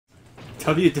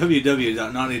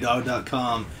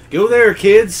www.naughtydog.com. Go there,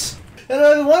 kids.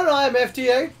 Hello everyone, I'm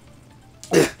FTA.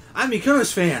 I'm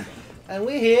Economist Fan. And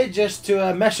we're here just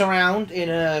to mess around in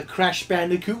a Crash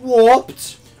Bandicoot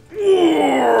Warped.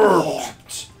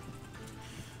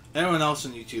 Everyone else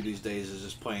on YouTube these days is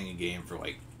just playing a game for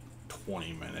like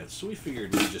 20 minutes, so we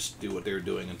figured we'd just do what they were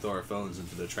doing and throw our phones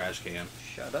into the trash can.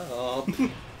 Shut up.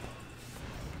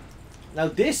 Now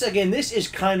this is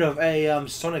kind of a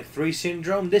Sonic 3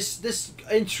 syndrome. This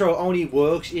intro only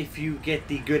works if you get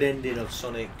the good ending of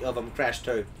Crash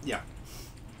 2. Yeah.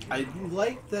 I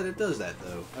like that it does that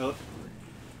though.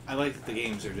 I like that the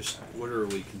games are just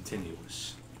literally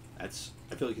continuous. I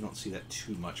feel like you don't see that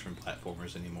too much from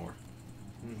platformers anymore.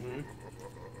 Mm-hmm.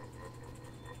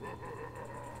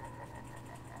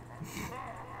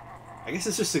 I guess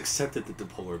it's just accepted that the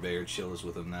polar bear chills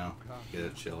with him now. Get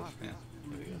it, chill. Yeah.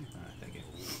 There we go. Alright, thank you.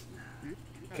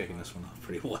 Kicking this one off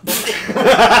pretty well.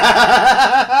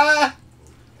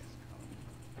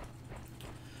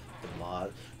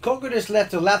 Coco just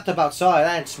left her laptop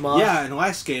outside, and smart. Yeah, in the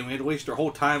last game we had to waste our whole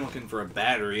time looking for a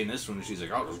battery, and this one she's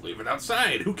like, I'll just leave it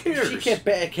outside, who cares? If she kept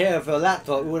better care of her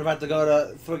laptop, we would have had to go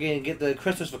to friggin' get the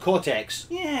Christmas for Cortex.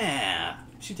 Yeah.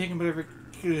 She's taking better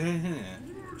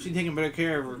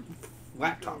care of her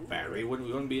laptop battery. We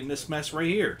wouldn't be in this mess right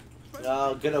here.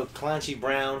 Oh, good old Clancy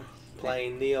Brown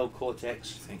playing Neo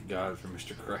Cortex. Thank God for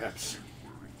Mr. Krabs.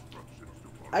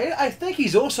 I think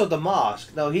he's also the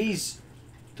mask. No,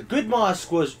 the good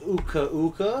mask was Uka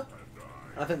Uka.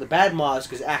 I think the bad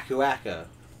mask is Aku Aka.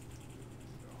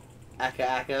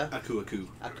 Aka. Aku Aku.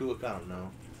 Aku Aka, I don't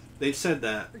know. They've said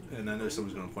that, and I know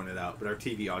someone's going to point it out, but our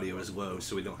TV audio is low,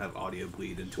 so we don't have audio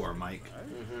bleed into our mic.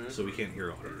 So we can't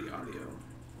hear a lot of the audio.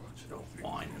 So don't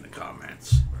whine in the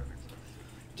comments.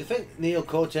 Do you think Neo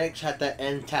Cortex had that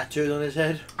N tattooed on his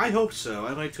head? I hope so.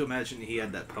 I like to imagine he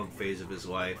had that punk phase of his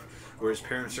life, where his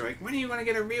parents are like, when are you going to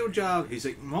get a real job? He's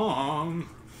like, Mom,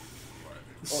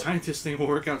 the scientist thing will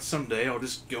work out someday. I'll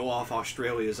just go off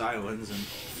Australia's islands and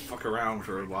fuck around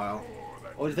for a while.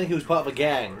 Or do you think he was part of a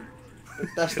gang?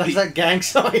 That's like gang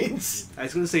signs. I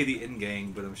was going to say the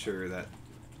in-gang, but I'm sure that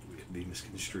could be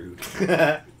misconstrued.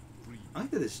 I like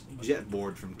that his jet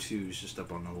board from 2 is just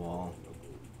up on the wall.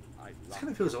 This kind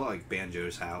of feels a lot like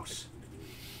Banjo's house.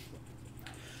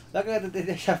 Look at they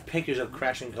have pictures of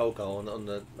Crash and Coco on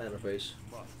the mantelpiece.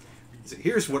 So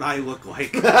here's what I look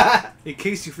like, in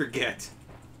case you forget.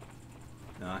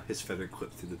 His feather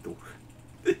clipped through the door.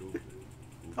 And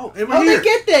we're How'd here. they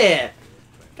get there?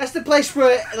 That's the place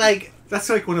where, like... That's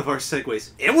like one of our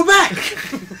segues. And we're back!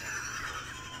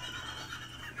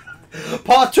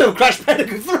 Part 2 of Crash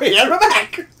Bandicoot 3, and we're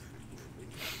back!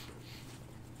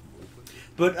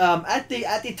 But at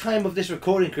the time of this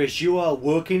recording, Chris, you are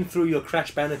working through your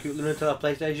Crash Bandicoot Limited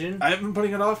PlayStation. I've been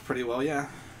putting it off pretty well, yeah.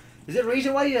 Is there a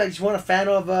reason why you just weren't a fan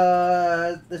of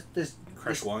this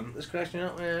Crash 1? This Crash,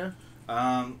 yeah.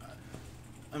 I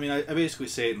mean, I basically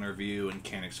say it in the review and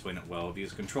can't explain it well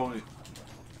because controlling...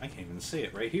 I can't even say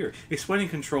it right here. Explaining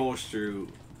controls through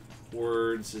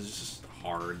words is just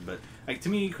hard, but like to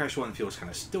me, Crash 1 feels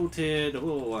kind of stilted, a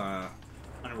little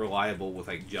unreliable with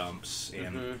like jumps,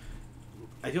 and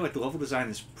I feel like the level design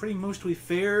is pretty mostly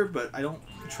fair, but I don't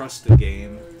trust the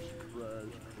game.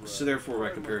 So therefore, by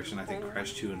comparison, I think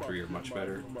Crash 2 and 3 are much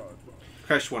better.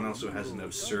 Crash 1 also has an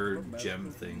absurd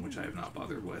gem thing, which I have not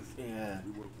bothered with. Yeah.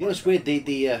 You know what's weird?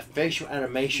 The facial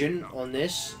animation on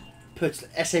this puts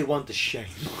SA1 to shame.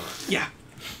 Yeah.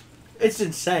 It's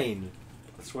insane.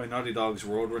 That's why Naughty Dog's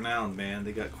world-renowned, man.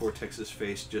 They got Cortex's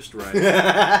face just right.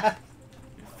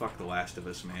 Fuck The Last of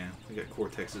Us, man. They got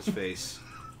Cortex's face.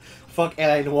 Fuck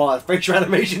L.A. Noir. Facial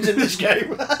animations in this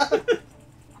game.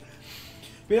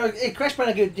 You know, in Crash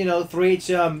Bandicoot, 3, it's,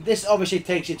 this obviously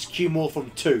takes its cue more from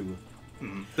 2.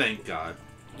 Thank God.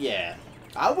 Yeah.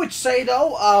 I would say,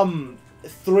 though,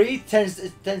 3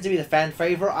 tends to be the fan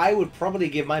favorite. I would probably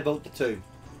give my vote to 2.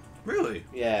 Really?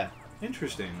 Yeah.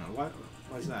 Interesting. Why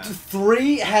is that?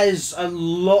 3 has a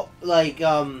lot, like,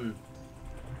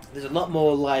 there's a lot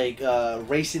more, like,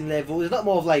 racing level. There's a lot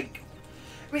more of, like...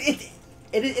 I mean,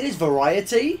 it is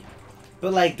variety,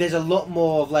 but, like, there's a lot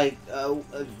more of, like,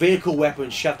 vehicle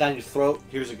weapons shoved down your throat.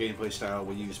 Here's a gameplay style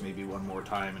we'll use maybe one more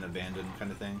time and abandon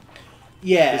kind of thing.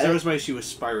 Yeah. Because that was my issue with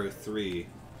Spyro 3,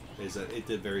 is that it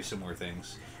did very similar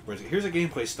things. Whereas, here's a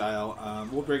gameplay style,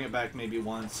 we'll bring it back maybe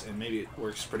once, and maybe it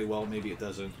works pretty well, maybe it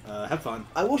doesn't. Have fun.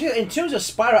 I will say, in terms of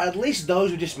Spyro, at least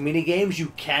those are just mini-games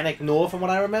you can ignore from what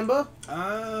I remember.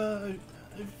 If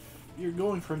you're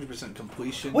going for 100%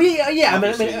 completion, well, yeah, I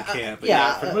mean, you can't, but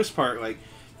yeah, for the most part, like,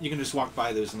 you can just walk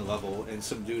by those in the level, and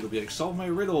some dude will be like, solve my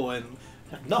riddle, and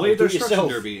play the destruction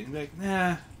derby, and be like,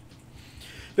 nah.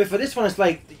 But for this one, it's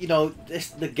like, you know,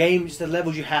 the games, the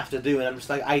levels you have to do, and I'm just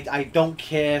like, I don't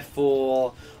care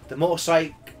for the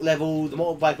motorcycle level, the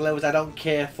motorbike levels. I don't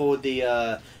care for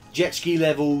the jet ski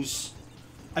levels.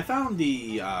 I found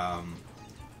the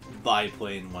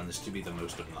biplane ones to be the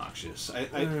most obnoxious.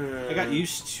 I got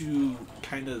used to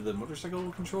kind of the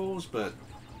motorcycle controls, but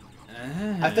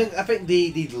I think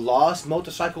the last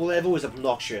motorcycle level is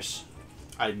obnoxious.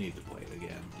 I need to play it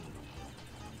again.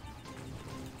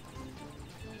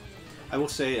 I will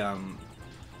say,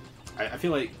 I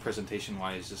feel like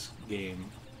presentation-wise, this game,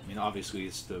 I mean, obviously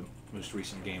it's the most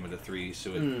recent game of the three,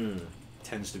 so it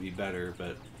tends to be better,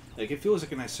 but like it feels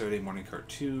like a nice Saturday morning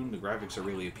cartoon. The graphics are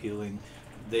really appealing.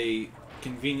 They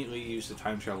conveniently use the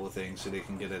time travel thing so they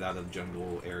can get it out of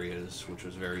jungle areas, which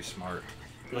was very smart.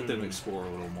 Let them explore a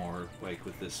little more, like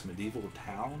with this medieval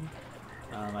town.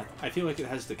 I feel like it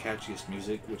has the catchiest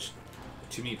music, which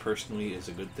to me personally is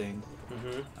a good thing.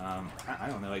 I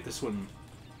don't know, like this one,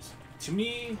 to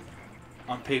me,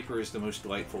 on paper is the most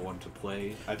delightful one to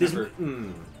play.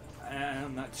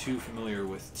 I'm not too familiar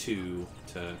with 2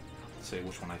 to say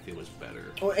which one I feel is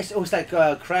better. Well, it's like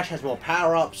Crash has more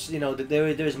power-ups. You know, there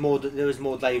is more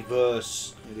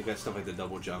diverse. Yeah, they got stuff like the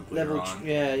double jump later on.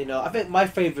 Yeah, you know, I think my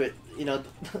favorite, you know,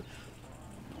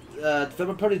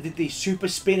 probably the super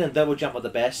spin and double jump are the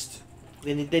best.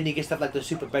 Then you get stuff like the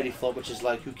super belly flop, which is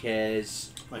like, who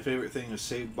cares? My favorite thing is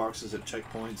save boxes at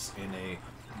checkpoints and a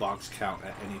box count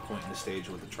at any point in the stage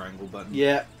with the triangle button.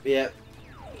 Yeah, yeah.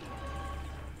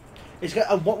 It's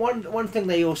got one thing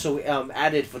they also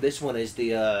added for this one is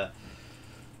the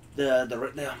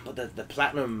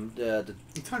platinum the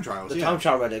time trials. Time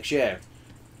trial relics, yeah.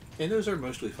 And those are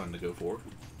mostly fun to go for.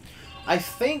 I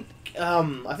think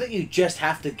you just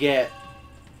have to get,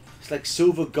 it's like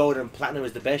silver, gold, and platinum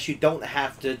is the best. You don't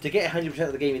have to get 100%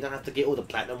 of the game. You don't have to get all the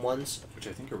platinum ones, which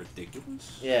I think are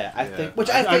ridiculous. Yeah, I think.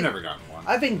 I've never gotten one.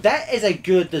 I think that is a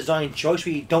good design choice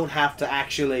where you don't have to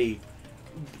actually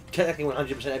technically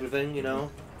 100% everything. You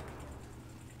know.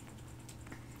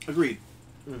 Agreed.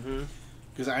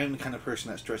 Because I am the kind of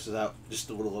person that stresses out just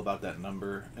a little about that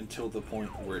number until the point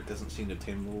where it doesn't seem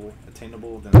attainable.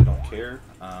 Then I don't care.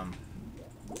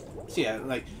 So yeah,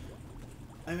 like,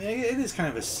 I mean, it is kind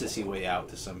of a sissy way out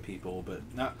to some people, but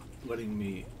not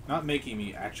making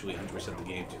me actually 100% the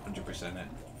game to 100% it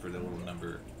for the little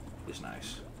number is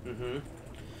nice.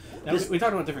 Now, we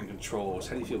talked about different controls.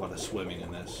 How do you feel about the swimming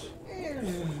in this?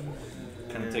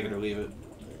 Kind of take it or leave it.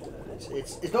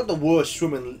 It's not the worst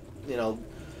swimming, you know,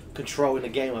 control in the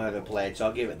game I've ever played, so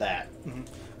I'll give it that.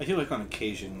 I feel like on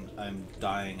occasion I'm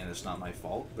dying and it's not my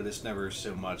fault, but it's never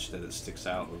so much that it sticks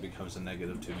out or becomes a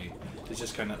negative to me. It's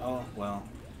just kind of, oh, well,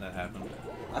 that happened.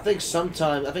 I think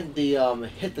sometimes, the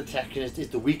hit detection is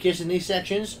the weakest in these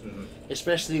sections,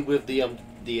 especially with the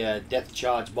depth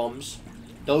charge bombs.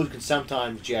 Those can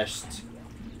sometimes just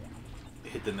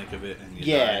hit the nick of it and you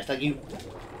die. It's like you...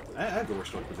 I have the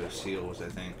worst luck with those seals, I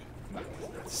think. Not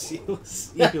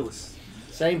seals. Seals.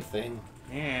 Same thing.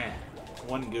 Yeah.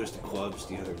 One goes to clubs,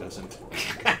 the other doesn't.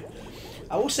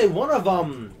 I will say one of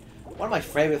my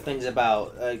favorite things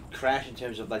about Crash in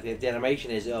terms of like the animation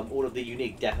is all of the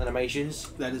unique death animations.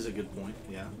 That is a good point.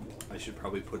 Yeah, I should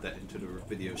probably put that into the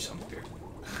video somewhere.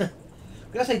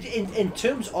 I say in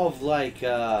terms of like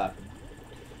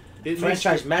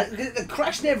franchise,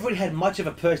 Crash never really had much of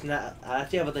a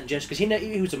personality other than just because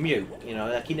he was a mute. You know,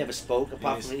 like he never spoke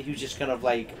apart from he was just kind of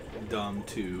like dumb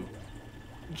too.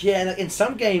 Yeah, like in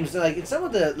some games, like in some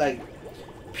of the like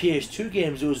PS2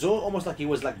 games, it was almost like he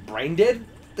was like brain dead.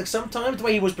 Like sometimes the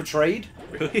way he was portrayed.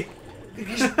 Really?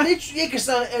 Because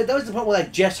that was the point where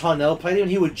like Jess Harnell played him,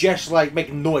 and he would just like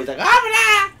make noise like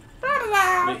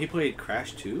I mean, he played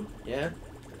Crash too. Yeah.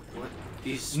 What?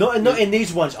 Not in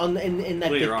these ones. In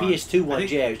like the PS2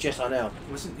 ones, yeah, it was Jess Harnell.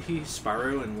 Wasn't he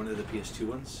Spyro in one of the PS2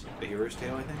 ones? The Hero's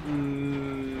Tale, I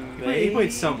think. He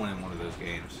played someone in one of those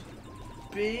games.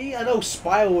 I know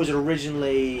Spyro was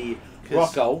originally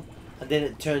Rocco, and then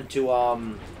it turned to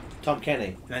Tom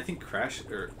Kenny. And I think Crash,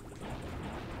 or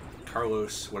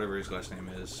Carlos, whatever his last name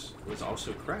is, was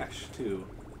also Crash, too.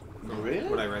 Really?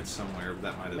 What I read somewhere, but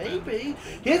that might have been. Maybe.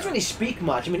 He doesn't really speak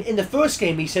much. I mean, in the first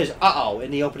game he says, uh-oh,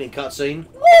 in the opening cutscene.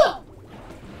 Whoa!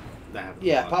 That happens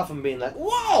yeah, apart from being like,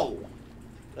 whoa!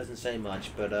 Doesn't say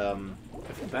much, but, I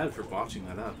feel bad for botching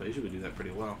that up. I usually do that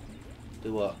pretty well.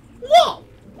 Do what? Whoa!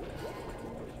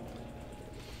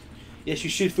 Yes,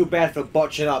 you should feel bad for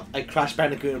botching up a Crash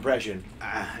Bandicoot impression.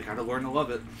 I gotta learn to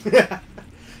love it.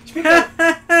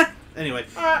 Anyway,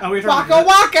 we're talking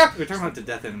about the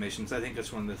death animations. I think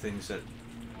that's one of the things that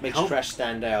makes Crash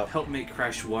stand out. Help make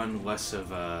Crash 1 less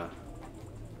of a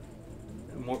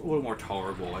a little more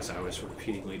tolerable as I was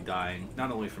repeatedly dying,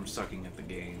 not only from sucking at the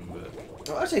game, but...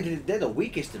 Well, I'd say they're the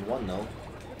weakest in one, though.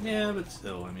 Yeah, but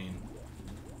still, I mean...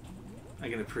 I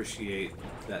can appreciate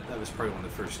that that was probably one of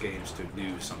the first games to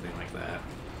do something like that.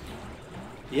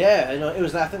 Yeah, I know, it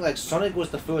was, I think, like, Sonic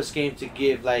was the first game to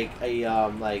give, like, a,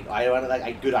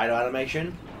 a good idle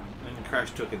animation. And Crash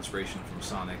took inspiration from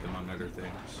Sonic, among other things.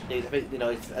 You know,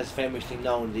 it's, as famously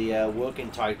known, the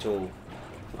working title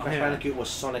for Crash Bandicoot was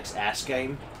Sonic's Ass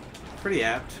Game. Pretty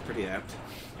apt, pretty apt.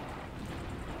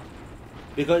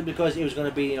 Because it was going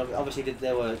to be, you know, obviously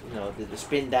there were, you know, the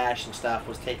spin dash and stuff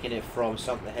was taking it from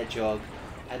Sonic the Hedgehog,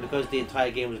 and because the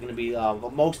entire game was going to be,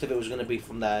 most of it was going to be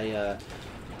from the,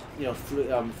 you know,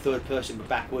 third person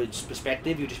backwards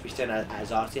perspective, you'd just be standing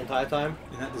as Arts the entire time.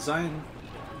 And that design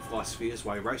philosophy is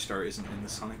why Right Star isn't in the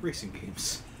Sonic racing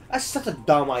games. That's such a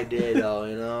dumb idea, though,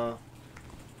 you know.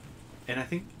 And I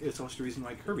think it's also the reason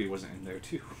why Kirby wasn't in there,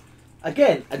 too.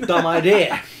 Again, a dumb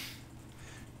idea.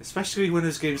 Especially when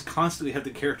those games constantly have the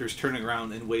characters turning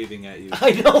around and waving at you. I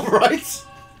know, right?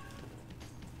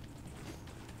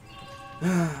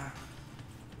 I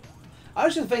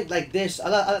also think, like, this... I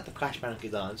like the Crash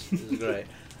Bandicoot dance. This is great.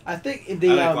 I think in the...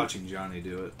 I like watching Johnny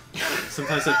do it.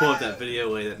 Sometimes I pull up that video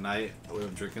late at night when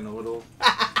I'm drinking a little.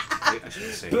 I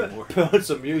shouldn't say anymore. Put on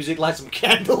some music, light some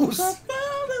candles.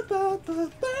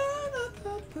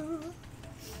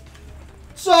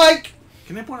 Psych!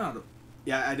 Can I point out...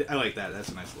 Yeah, I like that. That's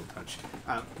a nice little touch.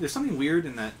 There's something weird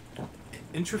in that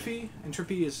Entropy.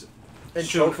 Entropy is...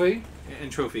 Entropy?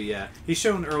 Entropy, yeah. He's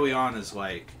shown early on as,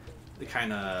 like, the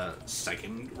kind of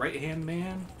second right-hand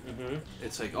man. Mm-hmm.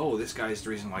 It's like, oh, this guy's the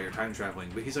reason why you're time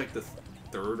traveling. But he's, like, the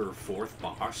third or fourth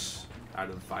boss out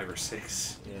of 5 or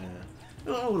 6. Yeah.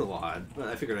 A little odd, but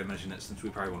I figured I'd mention it since we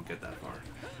probably won't get that far.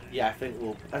 Yeah, I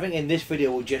think in this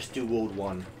video we'll just do World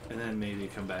 1. And then maybe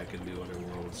come back and do other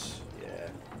worlds. Yeah.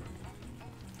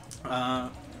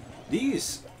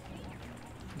 These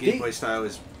gameplay style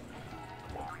is...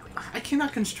 I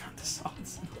cannot construct the solid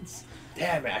stones.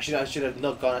 Damn it! I should have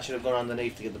not gone. I should have gone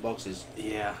underneath to get the boxes.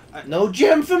 Yeah. No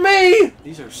gem for me.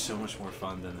 These are so much more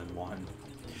fun than in 1.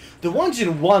 The ones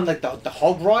in 1, like the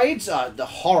hog rides, are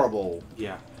horrible.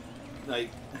 Yeah. Like...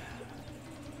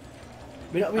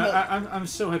 I'm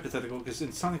so hypothetical because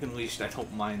in Sonic Unleashed I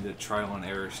don't mind the trial and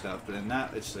error stuff, but in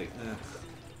that it's like,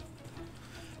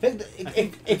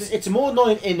 it's more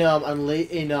annoying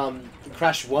in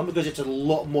Crash 1 because it's a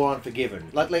lot more unforgiving.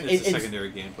 Like it's a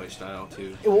secondary gameplay style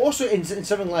too. Also in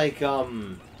something like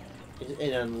in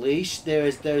Unleashed there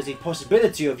is the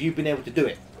possibility of you being able to do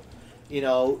it. You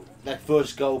know, that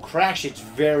first go Crash, it's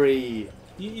very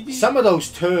some of those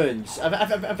turns.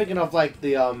 I'm thinking of like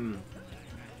the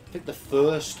I think the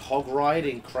first hog ride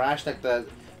in Crash, like the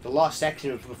last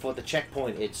section before the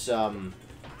checkpoint, it's out.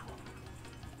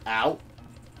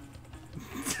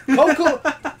 Coco,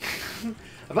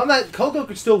 if I'm not, Coco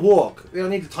could still walk. We don't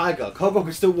need the tiger. Coco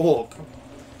could still walk.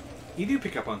 You do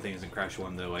pick up on things in Crash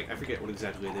 1 though. Like I forget what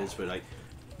exactly it is, but like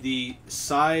the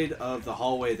side of the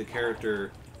hallway the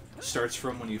character starts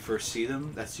from when you first see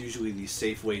them, that's usually the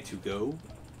safe way to go.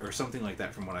 Or something like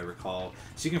that from what I recall.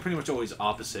 So you can pretty much always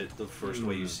opposite the first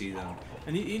way you see them.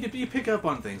 And you pick up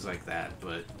on things like that,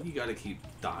 but you gotta keep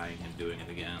dying and doing it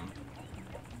again.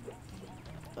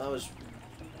 I was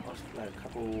like a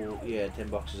couple, 10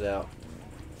 boxes out.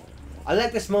 I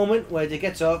like this moment where it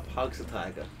gets up, hugs the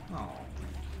tiger. Oh.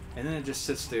 And then it just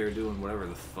sits there doing whatever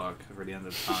the fuck for the end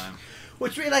of time.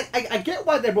 Which really, like, I get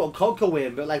why they brought Coco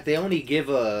in, but like they only give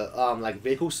her like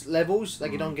vehicle levels.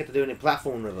 Like you don't get to do any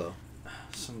platform with her.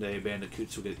 Someday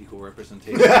Bandicoots will get equal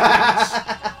representation.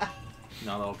 Not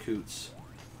all coots.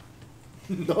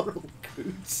 Not all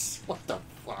coots? What the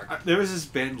fuck? There was this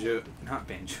not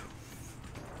Banjo.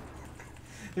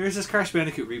 There was this Crash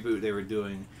Bandicoot reboot they were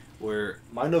doing where...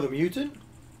 Mind of a Mutant?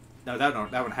 No, that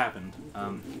one happened.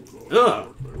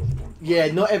 Ugh!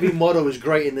 Yeah, not every model is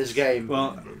great in this game.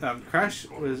 Well, Crash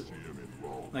was...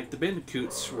 Like, the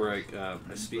Bandicoots were like a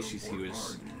species he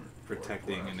was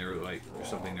protecting, and they were like, or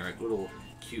something, they're like little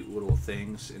cute little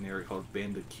things, and they were called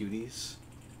Bandicooties.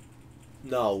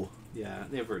 No. Yeah,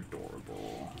 they were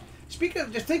adorable. Speaking of,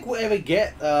 do you think we'll ever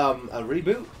get a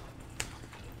reboot?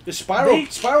 The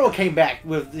Spyro came back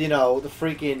with, you know, the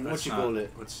freaking,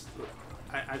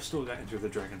 I've still got Enter the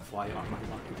Dragonfly on my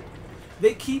mind.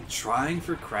 They keep trying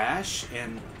for Crash,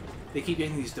 and they keep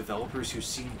getting these developers who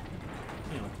seem,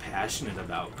 you know, passionate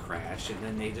about Crash, and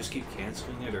then they just keep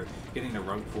canceling it or getting the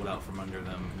rug pulled out from under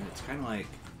them. And it's kind of like...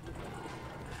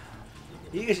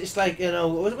 It's like, you know,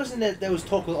 wasn't there was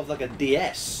talk of like a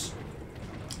DS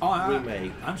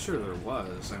remake? I'm sure there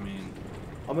was. I mean...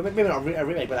 Or maybe not a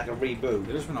remake, but like a reboot.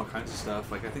 There's been all kinds of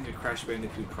stuff. Like I think a Crash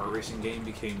Bandicoot kart racing game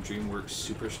became DreamWorks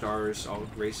Superstars All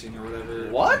Racing or whatever.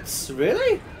 What?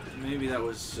 Really? Maybe that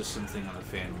was just something on a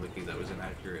fan wiki that was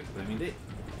inaccurate. But I mean,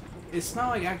 it's not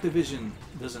like Activision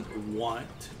doesn't want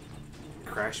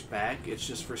Crash back. It's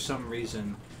just for some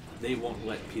reason they won't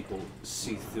let people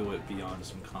see through it beyond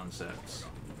some concepts.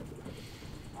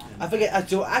 I forget.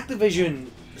 So Activision,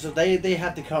 so they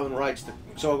had the current rights.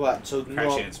 So what? So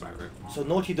Crash and Spyro. So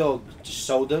Naughty Dog just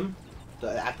sold them, the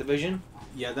Activision.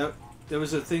 Yeah, there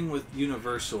was a thing with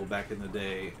Universal back in the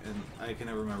day, and I can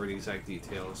never remember the exact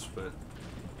details, but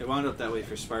it wound up that way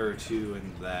for Spyro 2,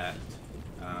 and that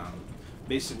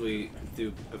basically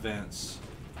through events,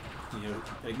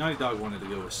 like Naughty Dog wanted to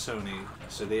go with Sony,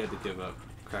 so they had to give up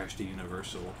Crash to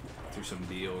Universal through some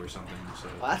deal or something. So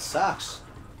Well, that sucks.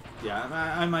 yeah,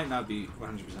 I might not be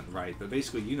 100% right, but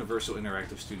basically Universal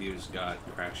Interactive Studios got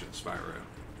Crash and Spyro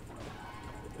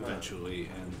eventually,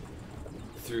 and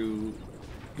through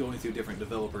going through different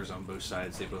developers on both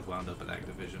sides, they both wound up at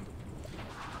Activision.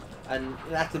 And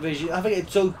Activision, I think it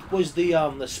so was the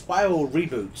Spiral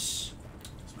reboots.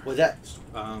 Was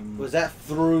that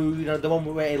through the one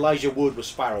where Elijah Wood was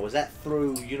Spiral? Was that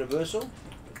through Universal?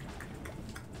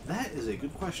 That is a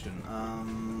good question.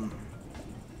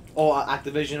 Or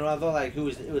Activision or other? Like who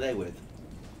were they with?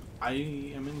 I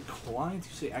am inclined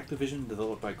to say Activision,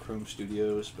 developed by Chrome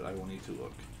Studios, but I will need to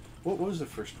look. What was the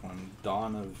first one?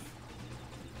 Dawn of...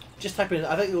 Just type in.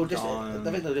 I think they were just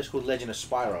called Legend of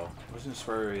Spyro. Wasn't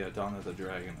Spyro? Yeah, Dawn of the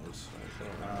Dragon was.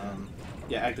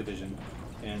 Yeah, Activision,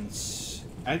 and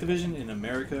Activision in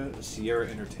America, Sierra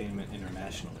Entertainment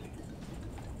internationally,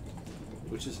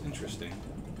 which is interesting.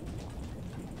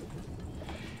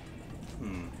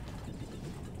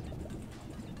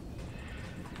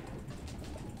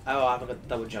 Oh, I haven't got the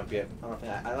double jump yet. I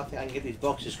don't think I can get these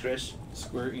boxes, Chris.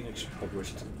 Square Enix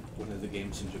published one of the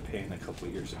games in Japan a couple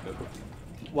of years ago.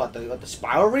 What, the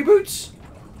Spiral reboots?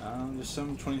 There's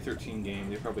some 2013 game.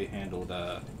 They probably handled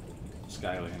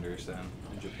Skylanders then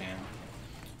in Japan.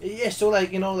 Yeah, so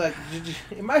like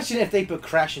imagine if they put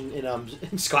Crash in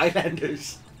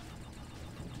Skylanders.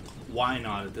 Why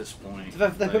not at this point?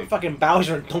 If they put fucking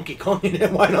Bowser and Donkey Kong in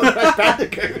it, why not Crash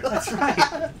Bandicoot? That's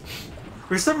right.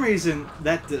 For some reason,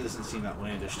 that doesn't seem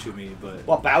outlandish to me, but...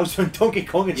 What, Bowser and Donkey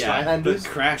Kong in Skylanders? But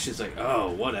Crash is like,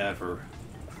 oh, whatever.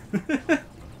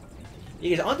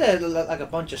 Yeah, aren't there like a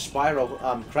bunch of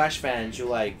Spyro Crash fans who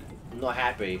like not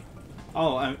happy?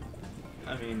 Oh, I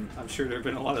mean, I'm sure there have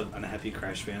been a lot of unhappy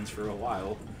Crash fans for a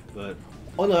while, but...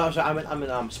 Oh no, I'm sorry.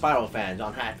 I'm Spyro fans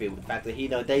unhappy with the fact that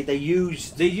they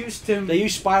used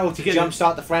Spyro to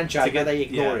jumpstart the franchise, but they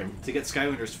ignore him to get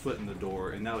Skylander's foot in the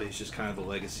door, and now he's just kind of the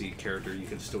legacy character you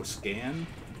can still scan,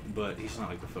 but he's not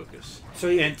like the focus.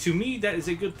 And to me, that is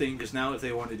a good thing, because now if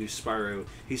they want to do Spyro,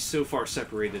 he's so far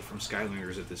separated from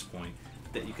Skylanders at this point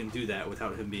that you can do that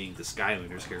without him being the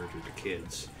Skylanders character to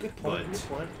kids. Good point. But good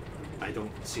point. I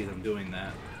don't see them doing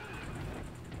that.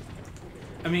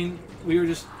 I mean, we were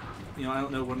just... I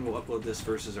don't know when we'll upload this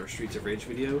versus our Streets of Rage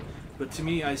video, but to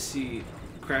me, I see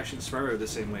Crash and Spyro the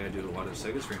same way I do a lot of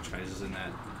Sega's franchises, in that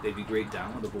they'd be great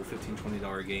downloadable $15,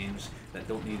 $20 games that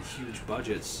don't need huge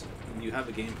budgets, and you have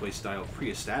a gameplay style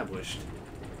pre-established.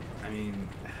 I mean,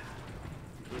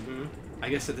 I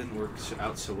guess it didn't work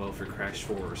out so well for Crash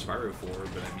 4 or Spyro 4,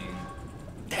 but I mean,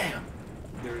 damn,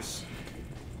 there's...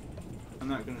 I'm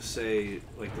not going to say,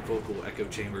 like, the vocal echo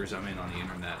chambers I'm in on the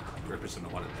internet represent a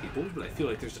lot of people, but I feel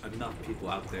like there's enough people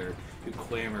out there who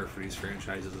clamor for these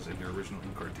franchises in their original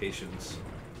incarnations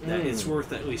that it's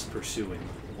worth at least pursuing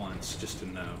once, just to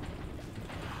know.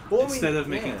 Well, instead of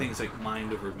making things like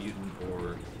Mind Over Mutant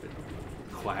or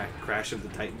Crash of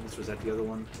the Titans, was that the other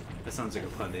one? That sounds like a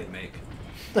pun they'd make.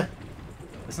 That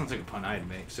sounds like a pun I'd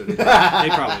make, so they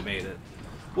probably made it.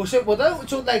 Well, so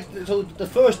the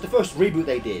first reboot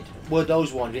they did were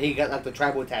those ones. He got like the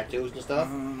tribal tattoos and stuff.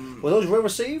 Were those well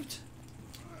received?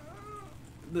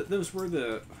 Those were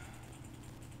the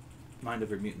Mind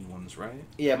Over Mutant ones, right?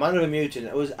 Yeah, Mind Over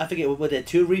Mutant. Were there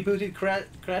two rebooted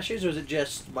Crashes, or is it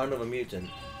just Mind Over Mutant?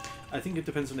 I think it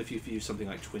depends on if you view something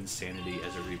like Twin Sanity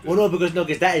as a reboot. Well, no,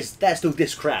 because that's still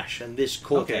this Crash and this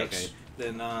Cortex. Okay.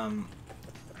 Then I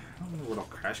don't know what all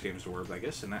Crash games were, but I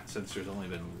guess in that sense there's only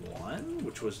been one,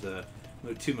 which was the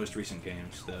two most recent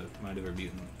games, the Mind Over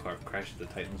Mutant, Crash of the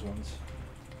Titans ones.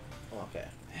 Okay.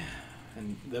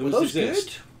 And were those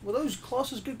good? Were those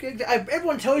classes good games?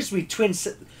 Everyone tells me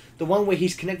the one where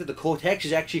he's connected to Cortex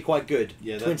is actually quite good.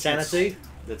 Yeah, Twin Sanity.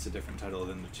 That's a different title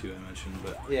than the two I mentioned,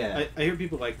 but yeah, I hear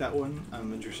people like that one.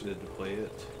 I'm interested to play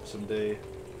it someday.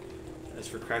 As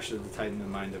for Crash of the Titan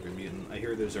and Mind of a Mutant, I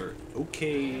hear those are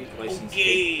okay licensed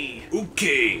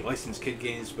licensed kid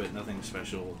games, but nothing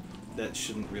special. That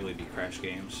shouldn't really be Crash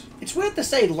games. It's weird to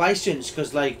say licensed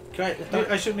because, like, maybe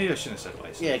I shouldn't have said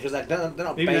licensed. Yeah, because like they're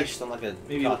not maybe based on like a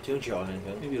cartoon show or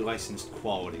anything. Maybe licensed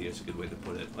quality is a good way to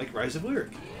put it, like Rise of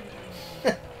Lyric.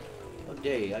 Oh,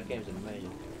 gee, that game's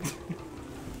amazing.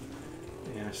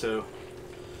 Yeah. So,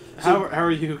 how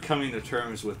are you coming to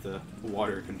terms with the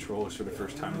water controls for the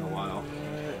first time in a while?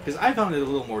 Because I found it a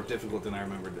little more difficult than I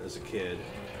remembered as a kid.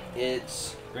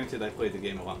 It's granted I played the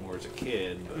game a lot more as a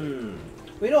kid, but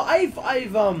well, you know,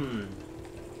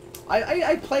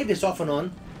 I played this off and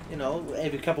on. You know,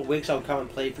 every couple of weeks I would come and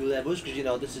play a few levels because you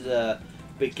know this is a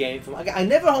big game. I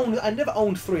never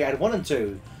owned 3. I had 1 and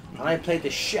 2, and I played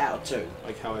the shit out of 2.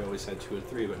 Like how I always had 2 and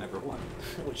 3, but never 1.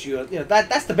 Which you know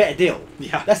that's the better deal.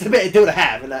 Yeah, that's the better deal to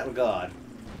have in that regard.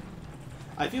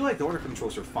 I feel like the order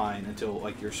controls are fine until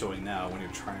like you're showing now when you're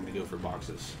trying to go for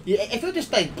boxes. Yeah, if you're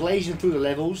just like blazing through the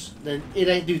levels, then it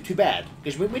ain't do too bad.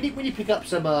 Because when you pick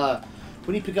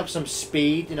up some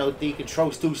speed, you know the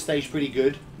control still stays pretty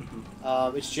good.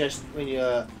 Mm-hmm. It's just when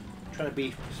you're trying to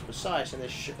be precise and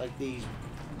there's shit like these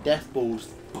death balls.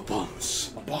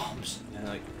 Bombs. Yeah,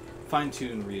 like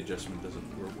fine-tune readjustment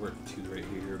doesn't work too right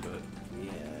here, but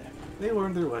yeah, they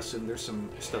learned their lesson. There's some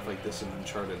stuff like this in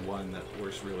Uncharted 1 that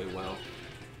works really well.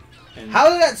 And how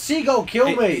did that seagull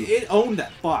kill me? It owned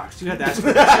that box. You had to ask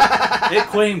permission. It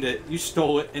claimed it. You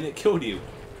stole it, and it killed you.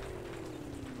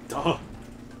 Duh.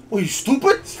 Are you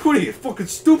stupid? What are you, fucking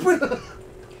stupid?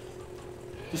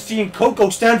 Does C and Coco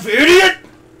stand for idiot?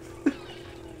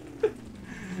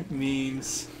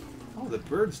 Memes. Oh, the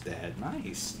bird's dead.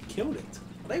 Nice. You killed it.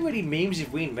 Are they really memes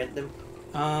if we invent them?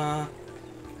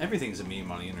 Everything's a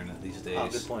meme on the internet these days. Oh,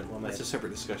 good point. Well, that's a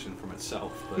separate discussion from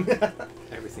itself, but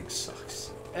everything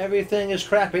sucks. Everything is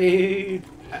crappy.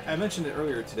 I mentioned it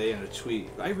earlier today in a tweet.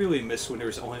 I really miss when there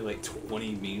was only like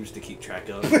 20 memes to keep track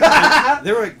of.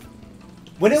 There were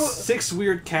like 6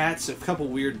 weird cats, a couple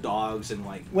weird dogs, and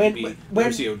like maybe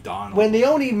Rosie O'Donnell. When the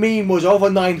only meme was over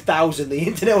 9,000, the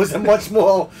internet was a much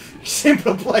more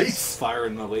simpler place.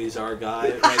 Firing the Lazar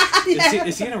guy. Like, yeah.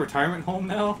 is he in a retirement home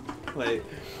now? Like.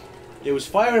 It was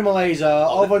Fire in Malaysia,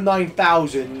 over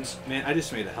 9,000. Man, I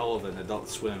just made a hell of an Adult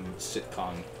Swim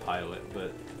sitcom pilot,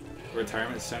 but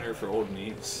retirement center for old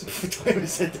memes. Retirement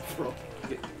center for old.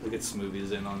 We'll get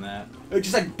Smoothies in on that.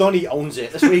 It's just like Donnie owns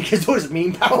it. That's where he gets all his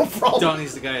meme power from.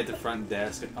 Donnie's the guy at the front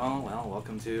desk. Oh, well,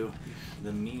 welcome to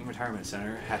the meme retirement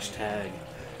center.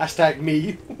 Hashtag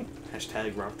me.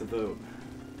 Hashtag rock the boat.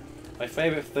 My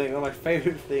favorite thing, one of my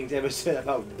favorite things ever said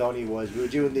about Donnie was we were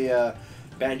doing the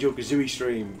Banjo-Kazooie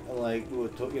stream, and like we were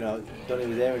talking, you know, Donnie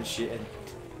was there and shit, and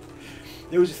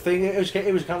there was a thing. It was kind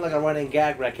of like a running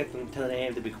gag where I kept on telling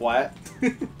him to be quiet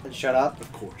and shut up.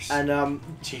 Of course. And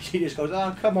she just goes,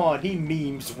 "Oh, come on, he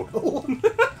memes well."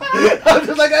 I was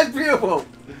just like, "That's beautiful."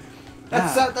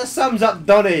 That sums up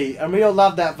Donnie, and we all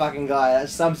love that fucking guy. That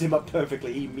sums him up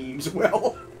perfectly. He memes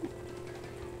well.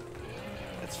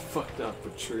 That's fucked up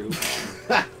but true.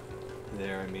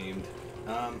 There, I memed.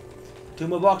 2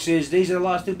 more boxes. These are the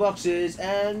last 2 boxes,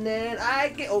 and then I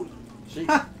get. Oh, see.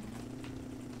 Fuck!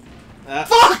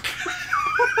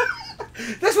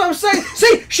 That's what I'm saying.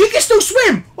 See, she can still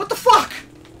swim. What the fuck?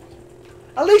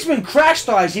 At least when Crash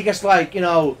dies, he gets like, you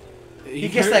know, he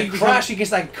gets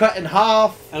like cut in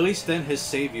half. At least then his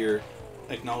savior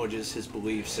acknowledges his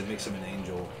beliefs and makes him an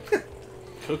angel.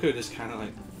 Coco just kind of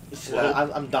like.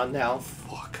 I'm done now.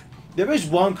 Fuck. There is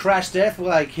one Crash death where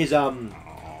like his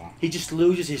he just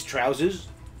loses his trousers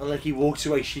and like he walks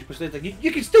away sheepishly. Like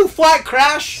you can still fight,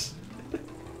 Crash.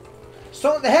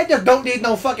 Sonic the Hedgehog don't need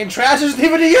no fucking trousers,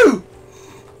 neither do you.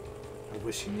 I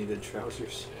wish he needed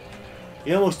trousers.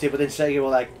 He almost did, but then Sega were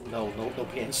like, no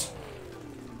pants.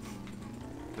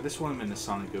 I just want him in the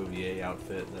Sonic OVA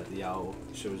outfit that the owl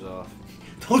shows off.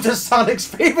 Those are Sonic's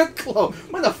favorite clothes.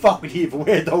 When the fuck would he even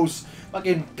wear those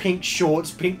fucking pink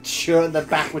shorts, pink shirt, and the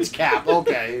backwards cap?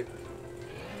 Okay.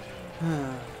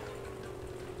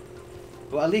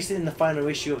 Well, at least in the final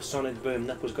issue of Sonic Boom,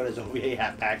 Knuckles got his OVA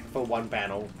hat back for 1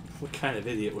 panel. What kind of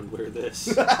idiot would wear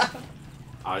this?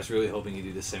 I was really hoping you'd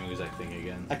do the same exact thing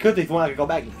again. I could if you want. I could go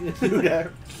back and do that.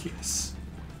 Yes.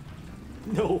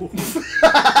 No.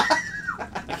 I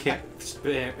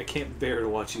can't bear to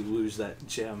watch you lose that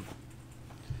gem.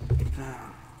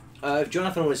 If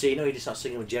Jonathan was here, you know he'd just start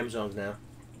singing with gem songs now.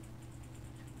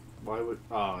 Why would?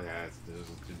 Oh yeah, it's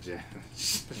gem.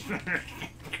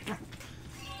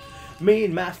 Me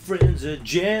and my friends are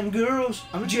Jam Girls.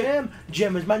 I'm Jam.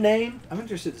 Jam is my name. I'm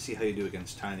interested to see how you do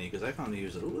against Tiny, because I found he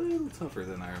was a little tougher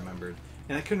than I remembered.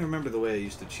 And I couldn't remember the way I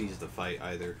used to cheese the fight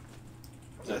either.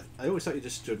 I always thought you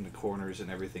just stood in the corners and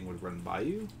everything would run by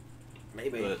you.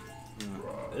 Maybe. But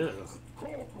ugh.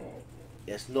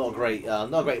 Yeah, it's not a great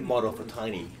model for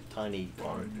tiny. I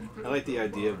like the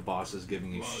idea of bosses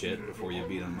giving you shit before you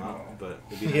beat them up, but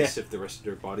it'd be nice if the rest of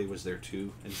their body was there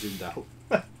too and zoomed out.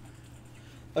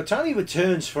 Tiny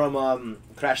returns from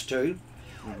Crash 2.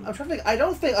 I'm trying to think. I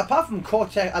don't think, apart from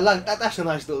Cortex, I like that. That's a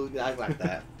nice little. I like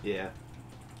that. Yeah.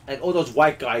 And all those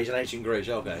white guys in Ancient Greece.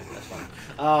 Okay, that's fine.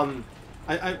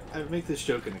 I make this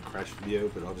joke in a Crash video,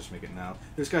 but I'll just make it now.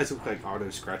 Those guys look like Auto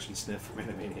Scratch and Sniff from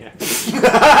Animaniacs.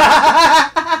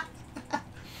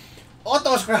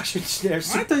 Auto Scratch and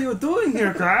Sniff. What are you doing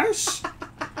here, Crash?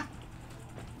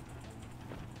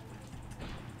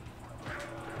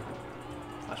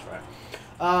 That's right.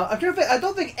 I'm trying to think. I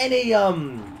don't think any.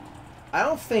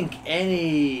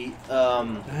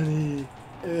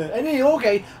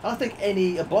 Okay. I don't think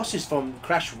any bosses from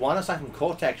Crash 1 aside from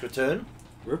Cortex return.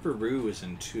 Ripperoo is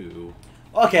in 2.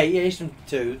 Okay, yeah, he's from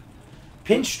 2.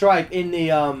 Pinstripe in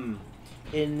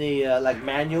the like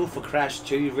manual for Crash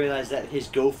 2, you realise that his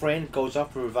girlfriend goes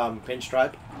off with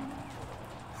Pinstripe.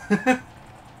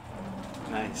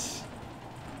 Nice.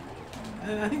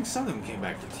 I think some of them came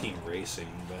back for Team Racing,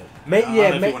 but I don't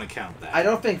know if you want to count that. I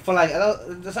don't think for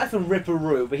aside from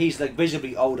Ripperoo, but he's like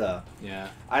visibly older. Yeah.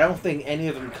 I don't think any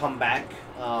of them come back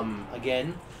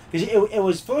again. Because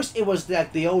it was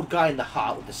like the old guy in the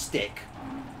hut with the stick.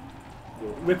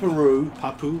 Ripperoo.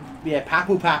 Papu? Yeah,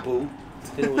 Papu.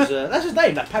 It was that's his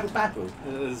name, like Papu.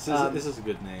 This is a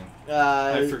good name.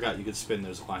 I forgot you could spin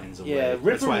those lines away. Yeah,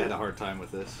 that's why I had a hard time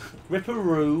with this.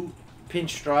 Ripperoo,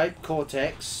 Pinstripe,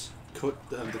 Cortex. The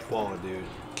koala dude.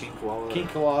 King Koala? King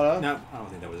Koala. No, I don't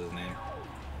think that was his name.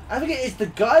 I think it's the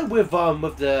guy with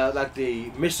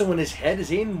the missile in his head. Is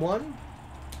he in 1?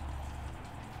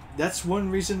 That's one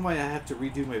reason why I have to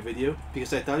redo my video,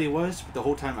 because I thought he was, but the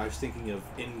whole time I was thinking of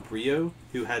Embryo,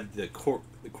 who had the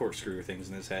corkscrew things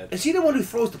in his head. Is he the one who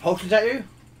throws the potions at you?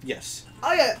 Yes.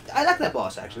 Oh yeah, I like that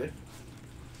boss actually.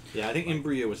 Yeah, I think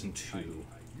Embryo was in 2.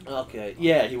 Okay,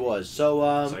 yeah, he was. So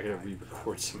so I gotta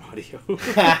re-record some audio.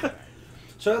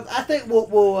 So I think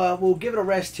we'll give it a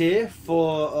rest here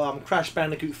for Crash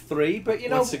Bandicoot 3. But you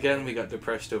know, once again we got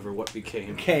depressed over what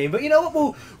became. But you know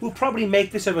what? We'll probably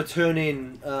make this a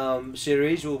returning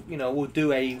series. We'll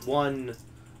do a 1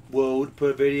 world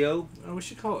per video. Oh, we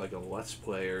should call it like a Let's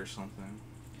Play or something.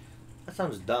 That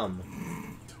sounds dumb.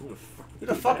 Who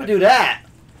the fuck would do that?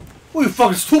 What, you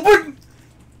fucking stupid?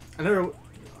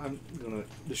 I'm gonna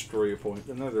destroy your point.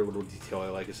 Another little detail I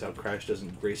like is how Crash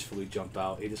doesn't gracefully jump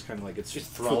out. He just kind of like gets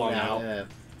flung out. Yeah.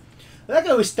 That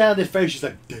guy was standing face, just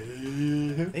like.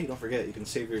 Hey, don't forget, you can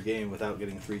save your game without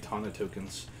getting 3 Tawna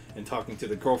tokens and talking to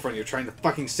the girlfriend you're trying to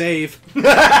fucking save.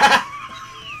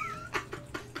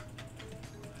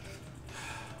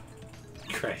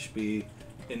 Crash be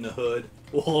in the hood.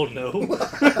 Oh no.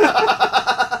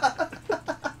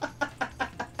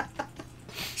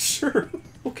 Sure.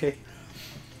 Okay.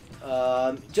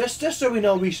 Just so we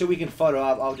know, so we can follow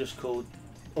up, I'll just call.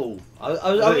 Oh, I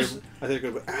was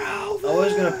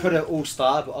gonna put an all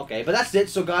star, but okay. But that's it.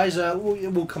 So guys,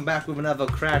 we'll come back with another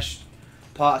Crash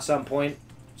part at some point.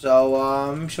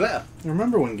 So see you later.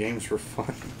 Remember when games were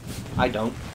fun? I don't.